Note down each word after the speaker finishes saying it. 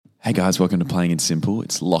Hey guys, welcome to Playing It Simple.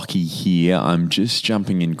 It's Lockie here. I'm just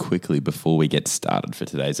jumping in quickly before we get started for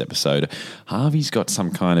today's episode. Harvey's got some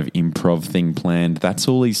kind of improv thing planned. That's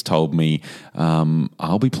all he's told me.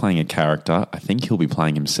 I'll be playing a character. I think he'll be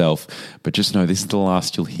playing himself. But just know this is the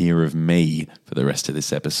last you'll hear of me for the rest of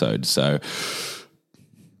this episode. So,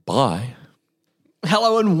 bye.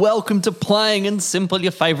 Hello and welcome to Playing and Simple,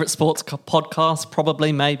 your favourite sports podcast.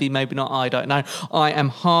 Probably, maybe not, I don't know. I am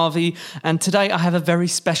Harvey, and today I have a very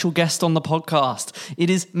special guest on the podcast.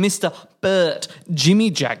 It is Mr. Burt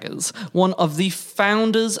Jimmijaggers, one of the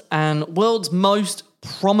founders and world's most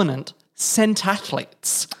prominent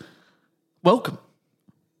centathletes. Welcome.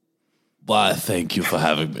 Why, thank you for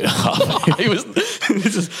having me.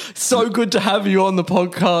 This is so good to have you on the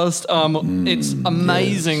podcast. It's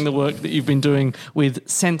amazing the work that you've been doing with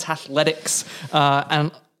centathletics.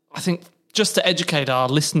 And I think just to educate our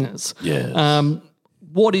listeners,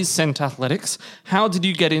 what is centathletics? How did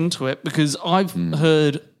you get into it? Because I've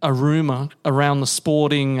heard a rumour around the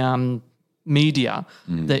sporting media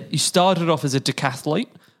that you started off as a decathlete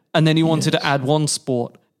and then you wanted to add one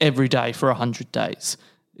sport every day for 100 days.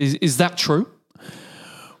 Is that true?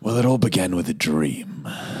 Well, it all began with a dream.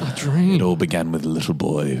 A dream? It all began with a little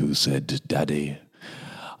boy who said, Daddy,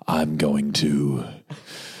 I'm going to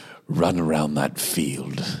run around that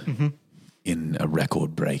field in a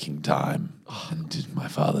record-breaking time. And my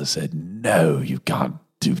father said, no, you can't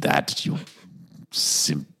do that, you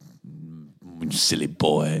silly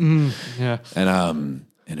boy. And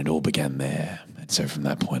it all began there. So from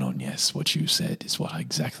that point on, yes, what you said is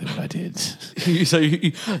exactly what I did. So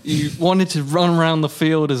you wanted to run around the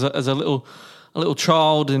field as a little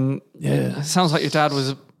child, and it sounds like your dad was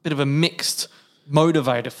a bit of a mixed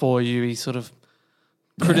motivator for you. He sort of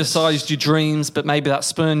criticised your dreams, but maybe that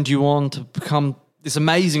spurred you on to become this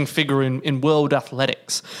amazing figure in world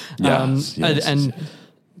athletics.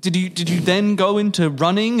 Did you then go into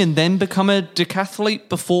running and then become a decathlete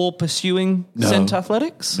before pursuing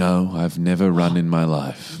centathletics? No, I've never run in my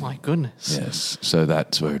life. My goodness. Yes, so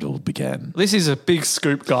that's where it all began. This is a big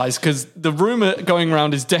scoop, guys, because the rumour going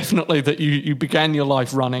around is definitely that you began your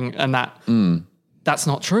life running and that's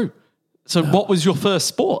not true. So what was your first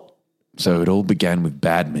sport? So it all began with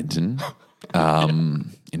badminton.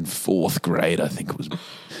 In fourth grade, I think it was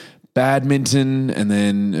badminton, and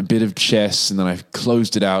then a bit of chess, and then I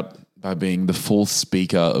closed it out by being the fourth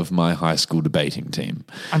speaker of my high school debating team.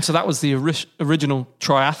 And so that was the original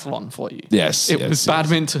triathlon for you. Yes. It was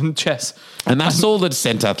badminton, chess. And that's all that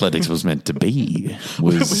centathletics was meant to be. It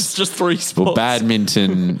was just three sports. For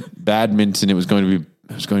badminton, it was going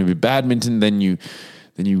to be badminton, then you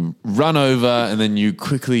run over, and then you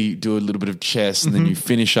quickly do a little bit of chess, and then you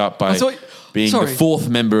finish up by being the fourth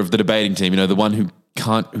member of the debating team, the one who's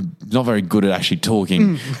not very good at actually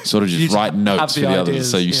talking, sort of just write notes for the others.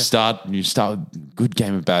 So you start with a good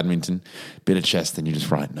game of badminton, bit of chess, then you just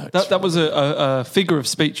write notes. That was a figure of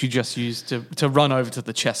speech you just used to run over to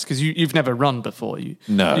the chess, because you've never run before. You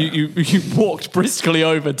walked briskly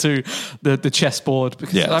over to the chessboard,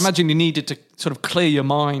 because I imagine you needed to sort of clear your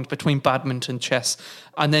mind between badminton, chess,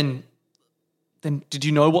 and then did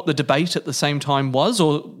you know what the debate at the same time was,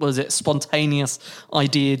 or was it spontaneous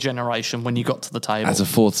idea generation when you got to the table? As a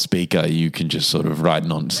fourth speaker, you can just sort of write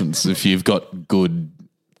nonsense. If you've got good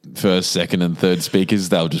first, second and third speakers,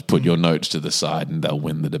 they'll just put your notes to the side and they'll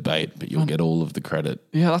win the debate, but you'll get all of the credit.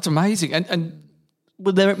 Yeah, that's amazing. And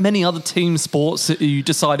were there many other team sports that you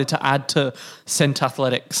decided to add to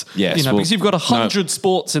centathletics? Yes. Because you've got 100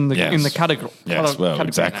 sports in the category. Yes,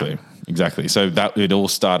 exactly. Now. Exactly. So it all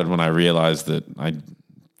started when I realized that I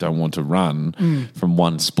don't want to run from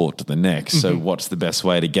one sport to the next. So what's the best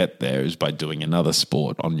way to get there is by doing another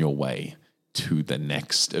sport on your way to the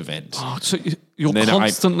next event. Oh, so you're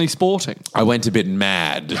constantly sporting. I went a bit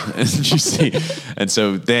mad, as you see. And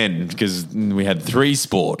so then, because we had 3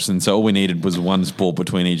 sports, and so all we needed was one sport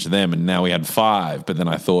between each of them, and now we had 5. But then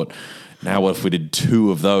I thought, now what if we did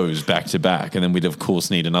 2 of those back to back? And then we'd, of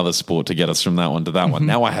course, need another sport to get us from that one to that one.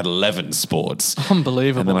 Now I had 11 sports.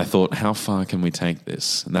 Unbelievable. And then I thought, how far can we take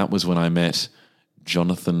this? And that was when I met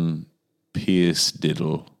Jonathan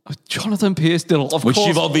Pierce-Diddle. Jonathan Pierce-Diddle, of course. Which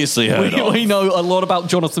you've obviously heard of. We know a lot about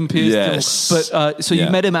Jonathan Pierce-Diddle. Yes. But you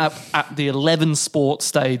met him at the 11 sport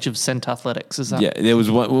stage of centathletics, is that? Yeah, there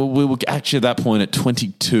was one. We were actually at that point at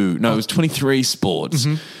 22. No, it was 23 sports.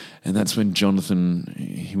 And that's when Jonathan,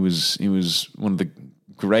 he was one of the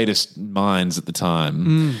greatest minds at the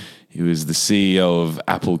time. He was the CEO of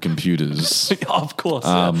Apple Computers. Of course.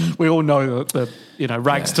 We all know the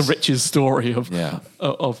rags to riches story of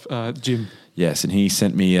Jim. Yes, and he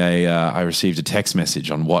sent me I received a text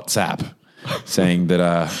message on WhatsApp saying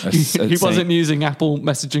that he wasn't using Apple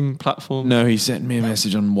messaging platform. No, he sent me a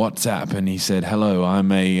message on WhatsApp, and he said, "Hello,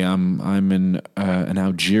 I'm an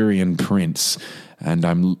Algerian prince, and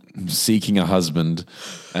I'm seeking a husband,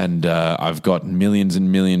 and I've got millions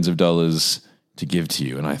and millions of dollars to give to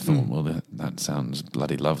you." And I thought, well, that sounds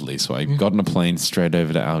bloody lovely. So I got on a plane straight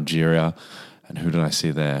over to Algeria, and who did I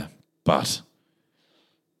see there? But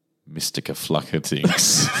Mystica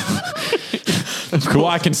Flukkertinks, who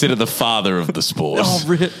I consider the father of the sport. Oh,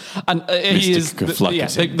 really? And he is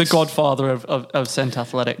the godfather of Cent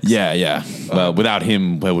Athletics. Yeah. Well, without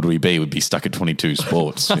him, where would we be? We'd be stuck at 22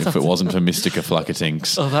 sports if it wasn't for Mystica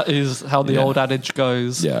Flukkertinks. Oh, that is how the old adage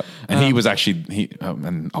goes. Yeah. And he was actually,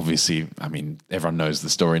 and obviously, I mean, everyone knows the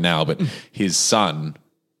story now, but his son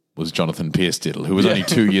was Jonathan Pierce-Diddle, who was only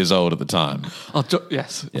 2 years old at the time. Oh,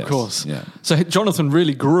 yes, of course. Yeah. So Jonathan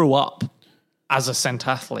really grew up as a Cent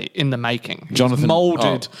athlete in the making. Jonathan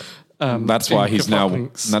molded. That's why he's now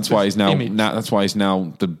the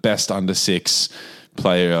best under six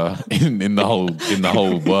player in the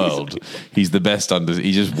whole world. He's the best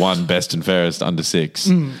he just won best and fairest under six,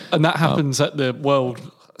 and that happens at the World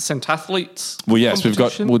Cent Athletes. Well, yes, we've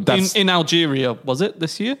got in Algeria. Was it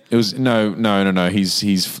this year? It was no.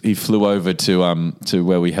 He flew over to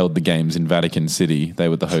where we held the games in Vatican City. They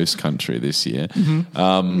were the host country this year.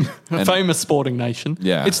 A famous sporting nation.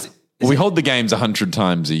 Yeah, we hold the games 100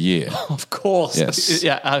 times a year. Of course. Yes.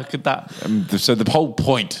 Yeah. How could that? So the whole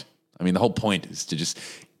point is to just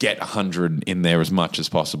get 100 in there as much as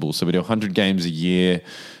possible. So we do 100 games a year.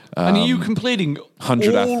 And are you completing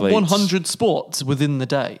 100 all athletes. 100 sports within the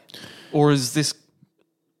day? Or is this...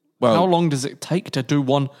 Well, how long does it take to do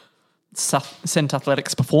one Cent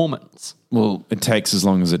Athletics performance? Well, it takes as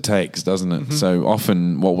long as it takes, doesn't it? Mm-hmm. So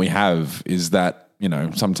often what we have is that,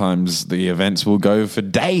 sometimes the events will go for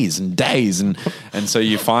days and days, and so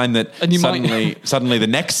you find that suddenly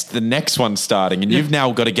the next one's starting, and you've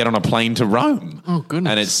now got to get on a plane to Rome. Oh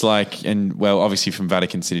goodness! And it's like, obviously from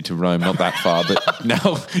Vatican City to Rome, not that far, but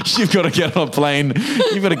now you've got to get on a plane.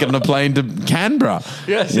 You've got to get on a plane to Canberra.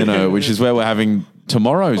 Yes, which is where we're having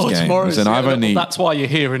tomorrow's games, and I've only. That's why you're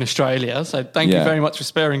here in Australia. So thank you very much for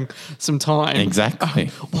sparing some time. Exactly.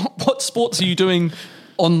 What sports are you doing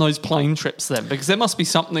on those plane trips then? Because there must be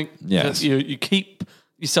something that you keep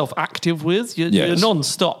yourself active with. You're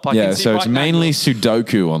non-stop. So it's mainly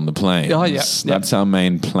Sudoku on the planes. Oh, yeah. That's our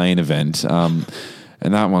main plane event. And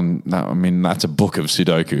that's a book of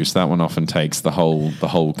Sudoku. So that one often takes the whole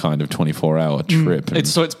kind of 24-hour trip.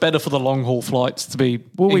 It's better for the long haul flights to be.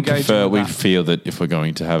 Well, we feel that if we're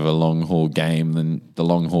going to have a long haul game, then the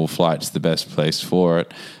long haul flight's the best place for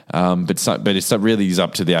it. But it's really is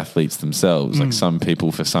up to the athletes themselves. Like some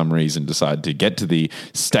people, for some reason, decide to get to the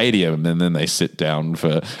stadium and then they sit down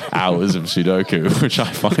for hours of Sudoku, which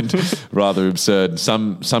I find rather absurd.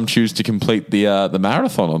 Some choose to complete the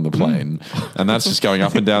marathon on the plane, and that's just going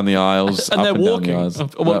up and down the aisles. And they're walking.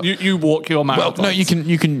 Well, you walk your marathons. Well, no, you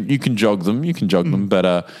can jog them. You can jog them,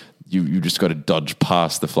 but you just got to dodge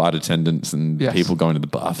past the flight attendants and people going to the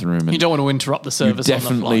bathroom. And you don't want to interrupt the service. You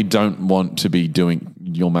definitely don't want to be doing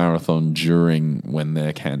your marathon during when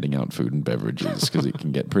they're handing out food and beverages, because it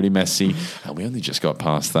can get pretty messy. And we only just got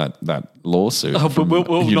past that lawsuit from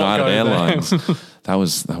United Airlines. That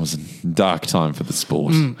was a dark time for the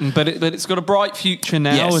sport. But it's got a bright future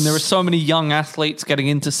now, and there are so many young athletes getting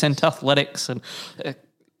into Cent Athletics and.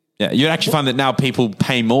 Yeah, you actually find that now people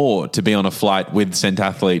pay more to be on a flight with Cent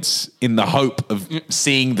Athletes in the hope of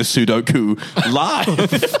seeing the Sudoku live.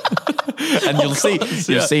 And you've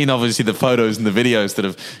seen obviously the photos and the videos that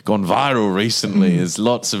have gone viral recently. There's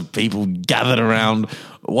lots of people gathered around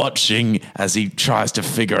watching as he tries to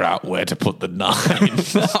figure out where to put the 9.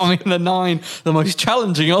 I mean, the 9, the most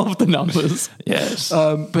challenging of the numbers. Yes.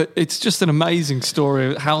 But it's just an amazing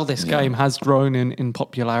story of how this game has grown in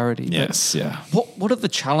popularity. Yes, What are the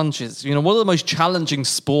challenges? What are the most challenging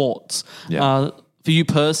sports for you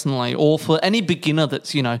personally, or for any beginner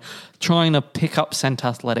that's, trying to pick up Cent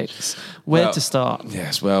Athletics? Where to start?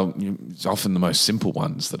 Yes, well, it's often the most simple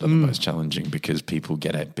ones that are the most challenging, because people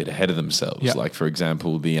get a bit ahead of themselves. Yep. Like, for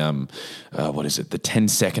example, the the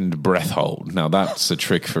 10-second breath hold. Now, that's a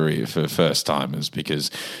trick for first timers,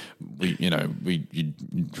 because you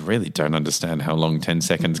really don't understand how long 10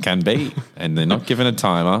 seconds can be, and they're not given a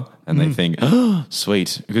timer, and they think, oh,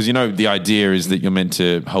 sweet. Because, the idea is that you're meant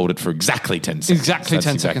to hold it for exactly 10 seconds. Exactly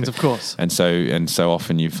 10 seconds, of course. And so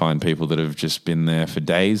often you find people that have just been there for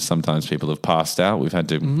days. Sometimes people have passed out. We've had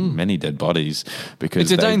many dead bodies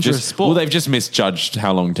because it's a dangerous sport. Well, they've just misjudged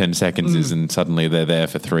how long 10 seconds is, and suddenly they're there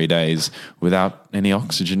for 3 days without any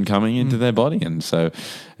oxygen coming into their body. And so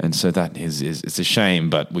that is it's a shame,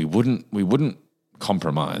 but we wouldn't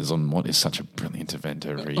compromise on what is such a brilliant event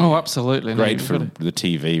every year. Oh, absolutely. Great for the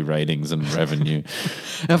TV ratings and revenue.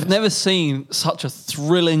 I've never seen such a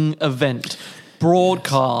thrilling event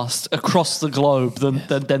broadcast across the globe than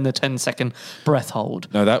the 10-second breath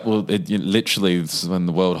hold. No, that will literally is when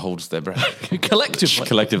the world holds their breath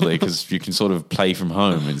collectively, because you can sort of play from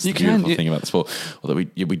home. It's the beautiful thing about the sport. Although we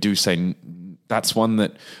do say that's one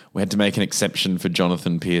that we had to make an exception for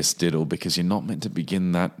Jonathan Pierce-Diddle, because you're not meant to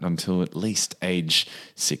begin that until at least age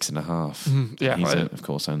 6.5. Yeah, he's right. Of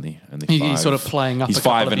course only 5. He's sort of playing up. He's a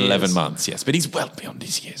couple 5 of and years. 11 months, yes, but he's well beyond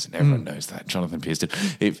his years, and everyone knows that. Jonathan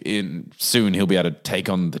Pierce-Diddle. Soon he'll be able to take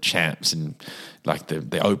on the champs and like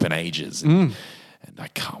the open ages. And I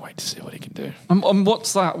can't wait to see what he can do. And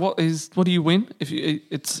what's that? What do you win?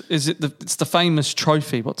 It's the famous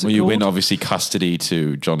trophy. What's it called? Well, you win obviously custody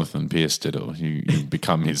to Jonathan Pierce-Diddle. You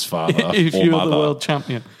become his father if or you're mother. the world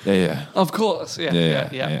champion. Yeah. Of course.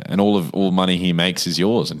 Yeah. And all money he makes is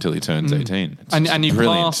yours until he turns 18. And you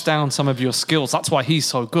brilliant. pass down some of your skills. That's why he's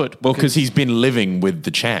so good. Well, because he's been living with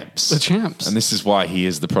the champs. The champs. And this is why he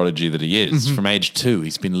is the prodigy that he is. From age 2,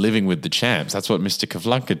 he's been living with the champs. That's what Mr.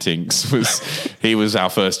 Kavlunkatinks was. He was our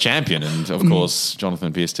first champion. And, of course,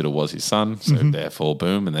 Jonathan Pierce-Diddle was his son. So, therefore,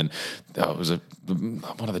 boom. And then that was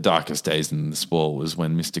one of the darkest days in the sport was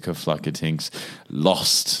when Mr. Kavlunkatinks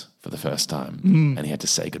lost for the first time. And he had to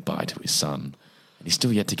say goodbye to his son. And he's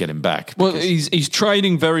still yet to get him back. Well, he's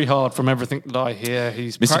training very hard from everything that I hear.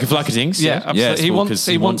 Mr. Kavlunkatinks? Yeah, absolutely. Yes,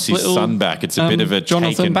 he wants his son back. It's a bit of a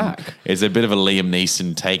Jonathan back. It's a bit of a Liam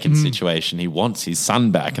Neeson taken situation. He wants his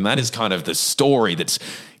son back. And that is kind of the story that's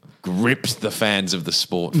gripped the fans of the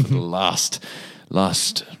sport for the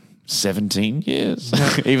last 17 years.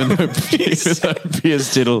 Even though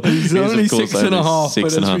Pierce-Diddle he's only 6.5,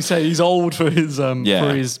 but as we say, he's old for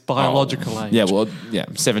his biological age. Yeah, well,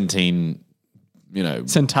 17,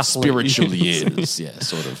 spiritual years. Yeah,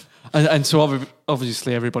 sort of. And so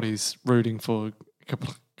obviously everybody's rooting for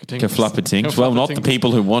Kavlunkatinks. Well, not the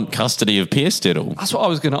people who want custody of Pierce-Diddle. That's what I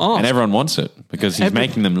was going to ask. And everyone wants it because he's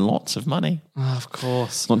making them lots of money. Of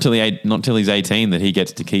course. Not till he's 18 that he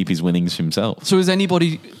gets to keep his winnings himself. So is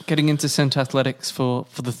anybody getting into scent athletics for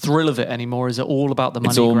the thrill of it anymore? Is it all about the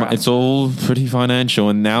money grab? It's all pretty financial.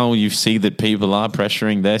 And now you see that people are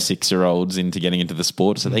pressuring their 6-year-olds into getting into the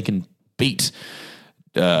sport so they can beat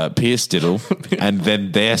Pierce-Diddle, and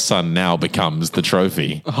then their son now becomes the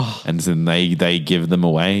trophy, and then they give them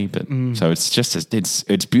away. But so it's just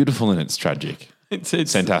it's beautiful and it's tragic. It's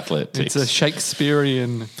scent athletics. It's a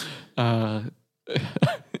Shakespearean.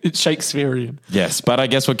 It's Shakespearean. Yes, but I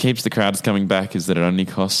guess what keeps the crowds coming back is that it only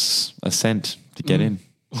costs a cent to get in.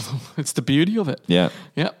 It's the beauty of it. Yeah.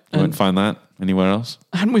 You won't find that anywhere else.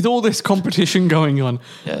 And with all this competition going on,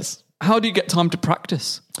 yes. How do you get time to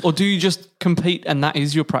practice? Or do you just compete and that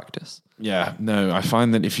is your practice? Yeah, no, I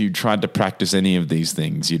find that if you tried to practice any of these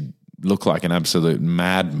things, you'd look like an absolute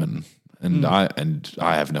madman. And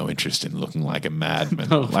I have no interest in looking like a madman.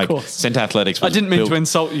 No, of course. Scent athletics was I didn't mean to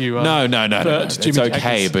insult you. No. Burt It's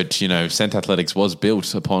okay, but scent athletics was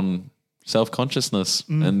built upon self-consciousness,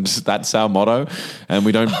 and that's our motto. And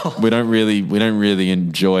we don't really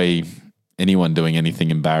enjoy anyone doing anything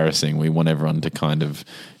embarrassing. We want everyone to kind of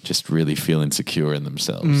just really feel insecure in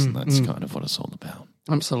themselves, and that's kind of what it's all about.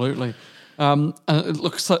 Absolutely.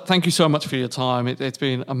 Look, thank you so much for your time. It's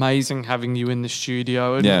been amazing having you in the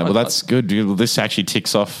studio. And that's good. Well, this actually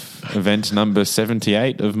ticks off event number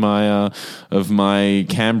 78 of my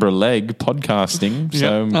Canberra leg podcasting.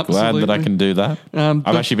 So I'm glad that I can do that. I've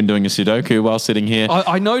actually been doing a Sudoku while sitting here.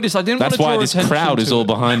 I noticed. I didn't. That's want to why this crowd is all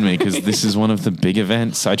behind me, because this is one of the big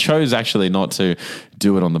events. I chose actually not to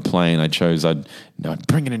do it on the plane. I chose I'd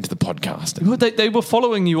bring it into the podcast. They were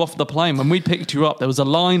following you off the plane when we picked you up. There was a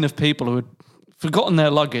line of people who had forgotten their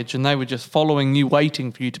luggage and they were just following you,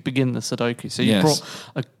 waiting for you to begin the Sudoku. So you brought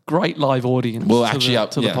a great live audience to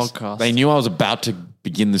the podcast. They knew I was about to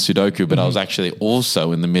begin the Sudoku, but I was actually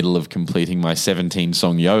also in the middle of completing my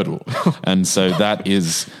 17-song yodel. And so that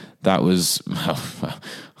was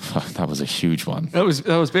a huge one. That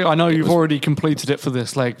was big. I know you've already completed it for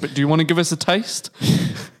this leg, but do you want to give us a taste?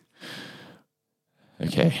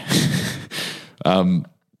 Okay.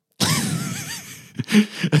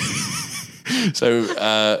 So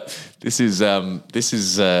this is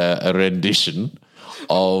a rendition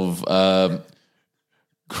of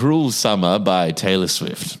Cruel Summer by Taylor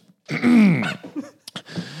Swift.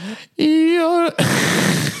 Yeah.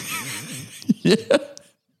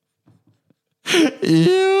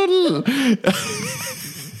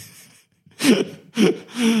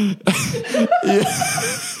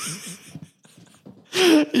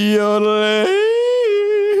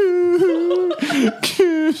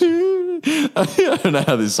 I don't know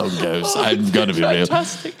how this song goes. I'm going to be real.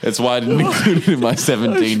 That's why I didn't include it in my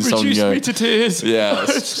 17 song. Reduced me to tears. Yeah,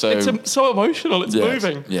 it's so emotional. It's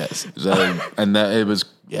moving. Yes, and it was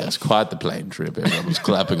quite the plane trip. Everyone was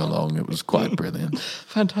clapping along. It was quite brilliant.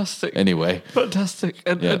 Fantastic. Anyway, fantastic.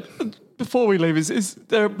 And before we leave, is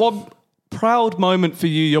there one proud moment for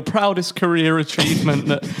you, your proudest career achievement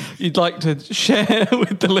that you'd like to share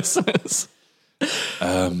with the listeners?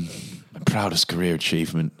 My proudest career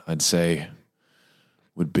achievement, I'd say,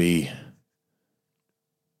 would be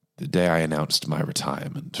the day I announced my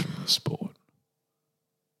retirement from the sport,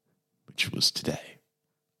 which was today,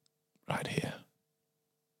 right here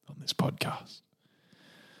on this podcast.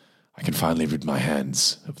 I can finally rid my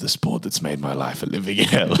hands of the sport that's made my life a living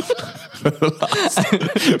hell for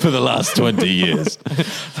the last 20 years.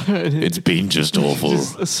 It's been just awful.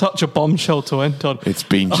 Such a bombshell to end on. It's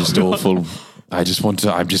been just awful. At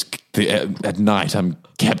night, I'm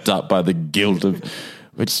kept up by the guilt of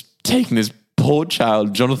just taking this poor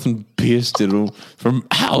child, Jonathan Pierce-Diddle, from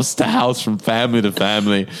house to house, from family to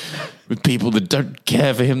family, with people that don't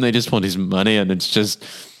care for him. They just want his money, and it's just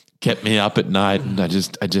kept me up at night. And I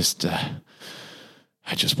just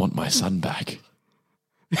want my son back.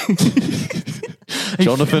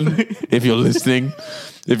 Jonathan, if you're listening,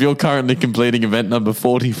 if you're currently completing event number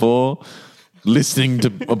 44, listening to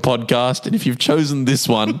a podcast, and if you've chosen this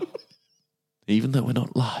one, even though we're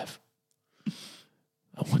not live,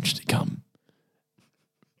 I want you to come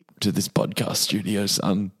to this podcast studio,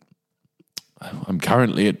 son. I'm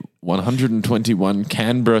currently at 121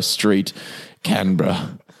 Canberra Street,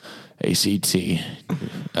 Canberra, ACT,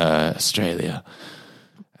 Australia.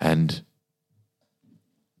 And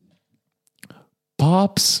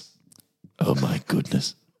Pops, oh my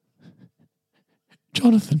goodness.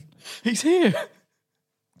 Jonathan. He's here.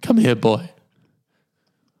 Come here, boy.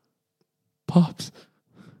 Pops,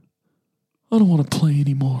 I don't want to play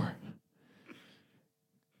anymore.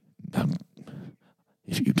 Now,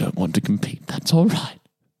 if you don't want to compete, that's all right.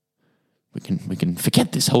 We can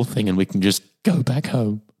forget this whole thing and we can just go back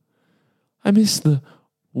home. I miss the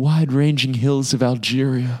wide-ranging hills of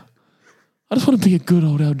Algeria. I just want to be a good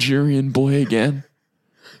old Algerian boy again.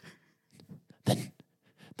 Then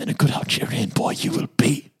a good Algerian boy you will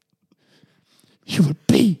be. You will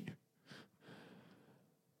be.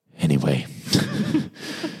 Anyway,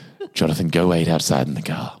 Jonathan, go wait outside in the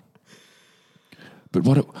car. But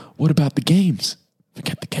what about the games?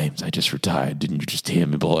 Forget the games. I just retired. Didn't you just hear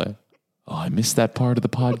me, boy? Oh, I missed that part of the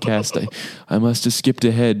podcast. I must have skipped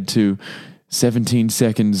ahead to 17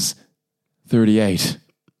 seconds 38.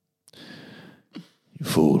 You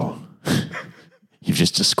fool. You've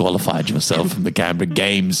just disqualified yourself from the Canberra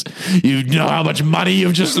Games. You know how much money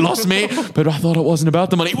you've just lost me? But I thought it wasn't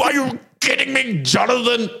about the money. Why are you kidding me,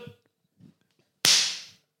 Jonathan?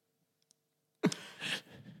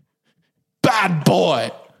 Bad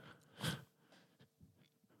boy.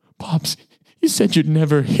 Pops, you said you'd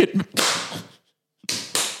never hit me.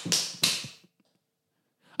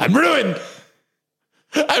 I'm ruined.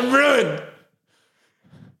 I'm ruined.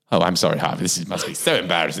 Oh, I'm sorry, Harvey. This must be so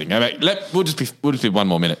embarrassing. We'll just be 1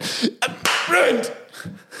 more minute. I'm ruined.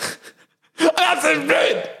 I'm absolutely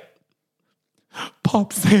ruined.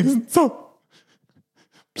 Pop, say it so.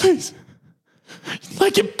 Please.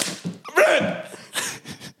 Like it. Ruined.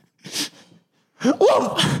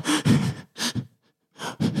 Whoa.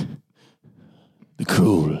 The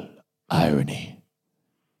cruel irony.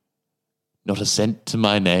 Not a cent to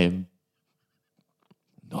my name.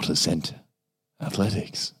 Not a cent.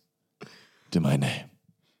 Athletics to my name.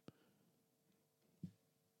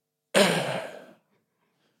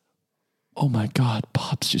 Oh my God,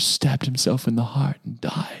 Pops just stabbed himself in the heart and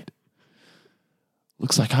died.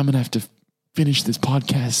 Looks like I'm going to have to finish this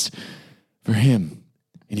podcast for him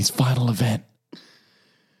in his final event.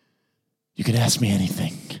 You can ask me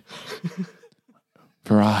anything.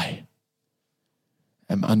 For I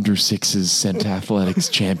am under sixes cent athletics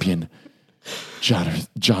champion,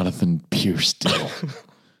 Jonathan Pierce-Diddle.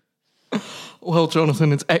 Well,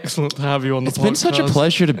 Jonathan, it's excellent to have you on the podcast. It's been such a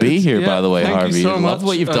pleasure to be here, by the way, Harvey. You so much. Love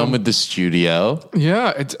what you've done with the studio.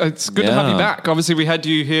 Yeah, it's good to have you back. Obviously, we had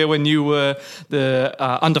you here when you were the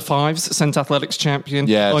under fives Cent Athletics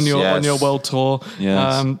champion on your world tour.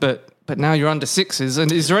 Yes. But But now you're under sixes,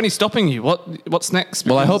 and is there any stopping you? What's next?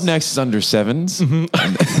 Well, I hope next is under sevens, and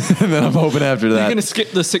then I'm hoping after that. You're going to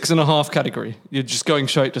skip the 6.5 category. You're just going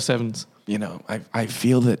straight to sevens. You know, I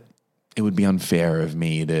feel that it would be unfair of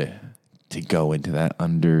me to go into that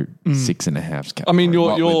under 6.5 category. I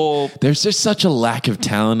mean, there's just such a lack of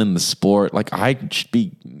talent in the sport. Like I should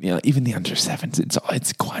be, even the under sevens.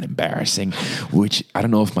 It's quite embarrassing. Which I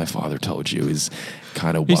don't know if my father told you is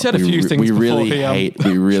kind of what he said a few things we before really he hate.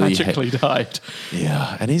 We really tragically died.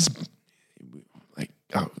 Yeah, and he's like,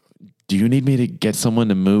 do you need me to get someone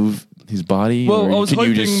to move his body? Well, or I was can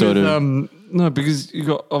hoping you just sort of no, because you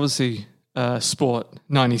got obviously. Sport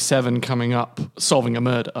 97 coming up, solving a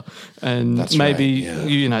murder, and that's maybe right,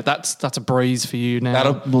 yeah. That's a breeze for you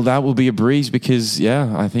now. That will be a breeze because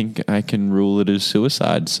I think I can rule it as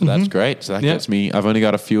suicide, so that's great. So that gets me. I've only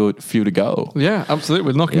got a few to go. Yeah,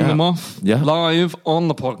 absolutely. We're knocking them off live on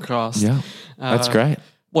the podcast. Yeah, that's great.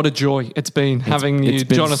 What a joy it's been having you,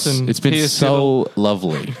 Jonathan. It's been so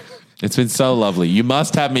lovely. It's been so lovely. You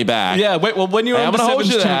must have me back. Yeah, wait, well, when you're on the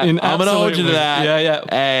sevens champion, I'm going to hold you to that. Yeah.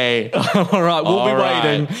 Hey. All right, we'll be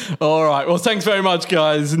waiting. All right, well, thanks very much,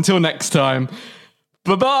 guys. Until next time.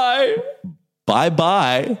 Bye-bye.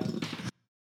 Bye-bye.